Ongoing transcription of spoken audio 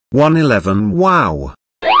111 Wow.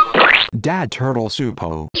 Dad Turtle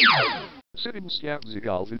Csupo. Sitting the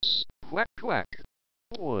Alvis. Quack quack.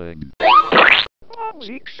 Boing.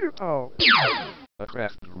 Csupo. A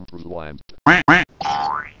craft rewind.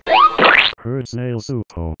 Herd snail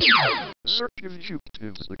Csupo. Circular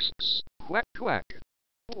fugitives. Quack quack.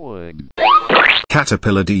 Boing.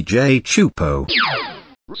 Caterpillar DJ Csupo.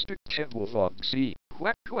 Rustic Kevil Foxy.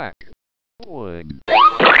 Quack quack. Boing.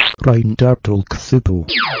 Rain Turtle Csupo.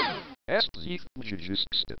 Steve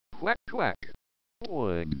Magist. Quack quack.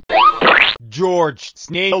 Boing. George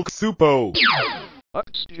Snail Csupo.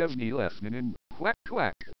 Stevie Lefnin. Quack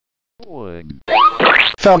quack. Boing.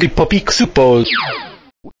 Fairy Puppy Csupo.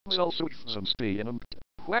 Was also some stay in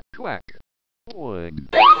quack quack. Boing.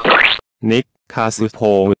 Nick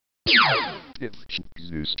Csupo.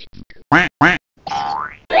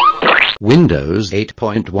 Windows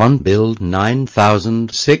 8.1 build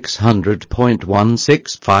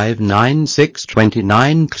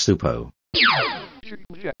 9600.1659629 Csupo.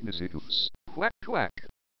 Quack quack.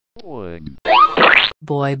 Boing.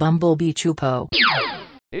 Boy Bumblebee Csupo.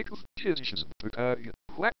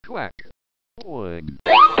 Quack quack. Boing.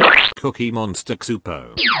 Cookie Monster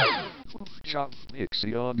Csupo. John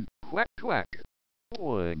Nixion. Quack quack.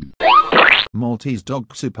 Boing. Maltese Dog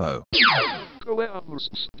Csupo. Columbus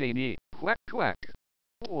Stany. Quack quack.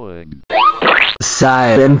 Boing.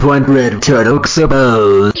 Silent Point Red Turtle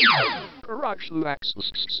Csupo. Rochlax.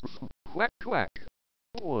 Quack quack.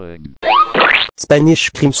 Boing. Spanish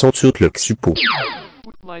Crimson Turtle Csupo.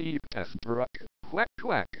 My Brock. Quack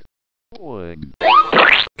quack. Boing.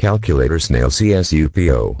 Calculator Snail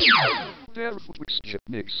CSUPO.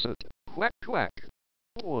 Quack quack.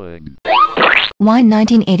 Boing. Wine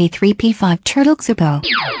 1983 P5 Turtle Csupo.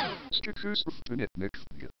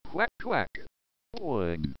 Quack quack.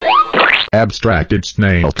 Boing. Abstracted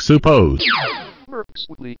Snail Csupo.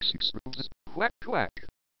 Quack quack.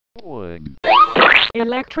 Boing.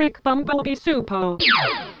 Electric Bumblebee Csupo.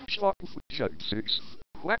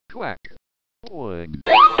 Quack quack. Boing.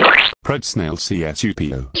 Pred Snail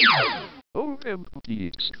CSUPO.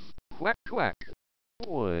 OMPX. Quack quack.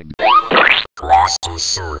 Boing. Glass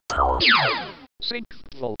Csupo. Sink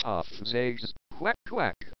Vault off Zags. Quack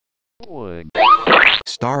quack. Boing.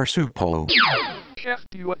 Star Csupo. Chef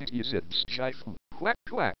you is it Schife. Quack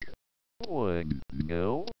quack. Boing.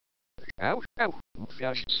 No. Ow, ow.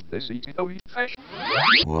 Fashions this easy no fashion.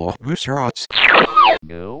 Well, Busserats.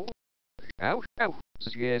 No. Ow, ow.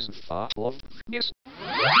 Yes, fast love. Yes.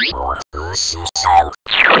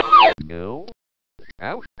 No.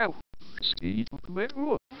 Ow, ow. Speed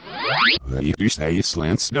Meru. You say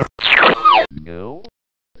Slanster. No.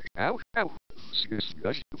 Ow, ow.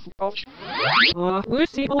 Gush.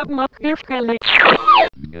 Lucy Makirkele.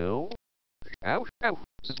 No. Ow, ow.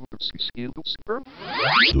 Skill sperm.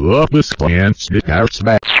 Opus Clans the Carts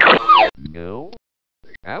back. No.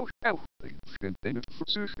 Ow, ow. Continue for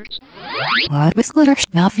suicides. What was glitter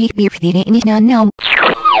stuffy beef the ain't now?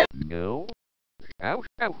 No. Ow,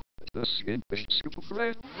 ow. The skin fish super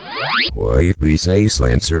friend. Why we say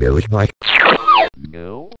Slancer Illich Mike?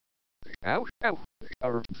 No. Ow, ow.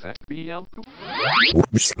 Our fat beyond.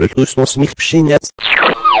 Sprytus nos mich przyniec.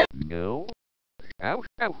 No. Ow,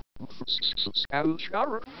 ow. Owl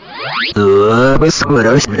shower.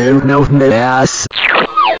 Squitters no mess.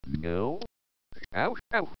 No. Ow,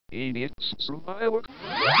 ow. Idiots survivor.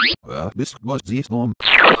 This was this one.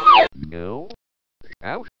 No.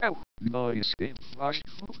 Ow, ow. Noise game flash.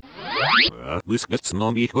 This gets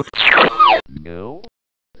no me hook. No.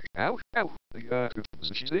 Ow, ow.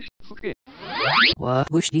 Position. Okay.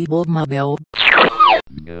 What was the old mobile?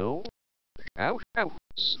 No. Ow, ow.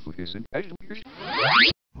 So isn't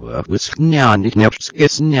Was Nyan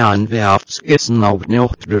Nipskis Nyan Verfskis no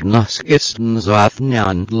Niltrnaskis Zaf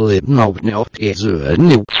Nyan Lib no Nilp is a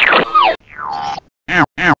new. Ow,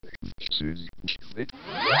 ow.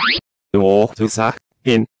 No, du sag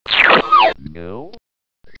in. No.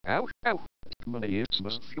 Ow, ow. My ears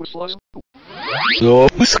must feel slow. So,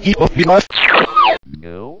 whiskey up your life.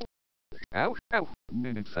 No. Ow, ow.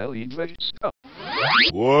 Minute fell in ready stop.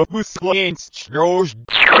 Opus Clans George.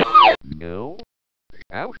 No.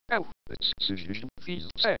 Ow, ow. That's decision fees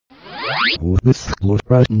set. Opus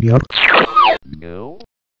Clans York. No.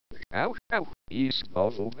 Ow, ow. Is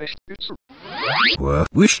also vestibule.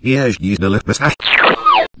 Wish yes ye the lip hash.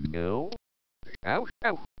 No. Ow,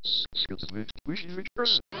 ow. Skills with wish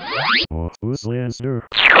return. Opus Lancer.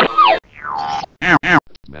 Ow, ow.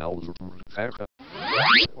 Mouth Farka.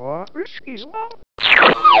 What whiskey's long?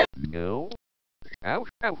 No. Ow,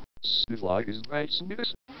 ow. Like is right in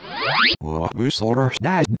this. Well, Busserats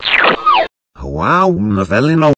Dad. Wow, Novelino.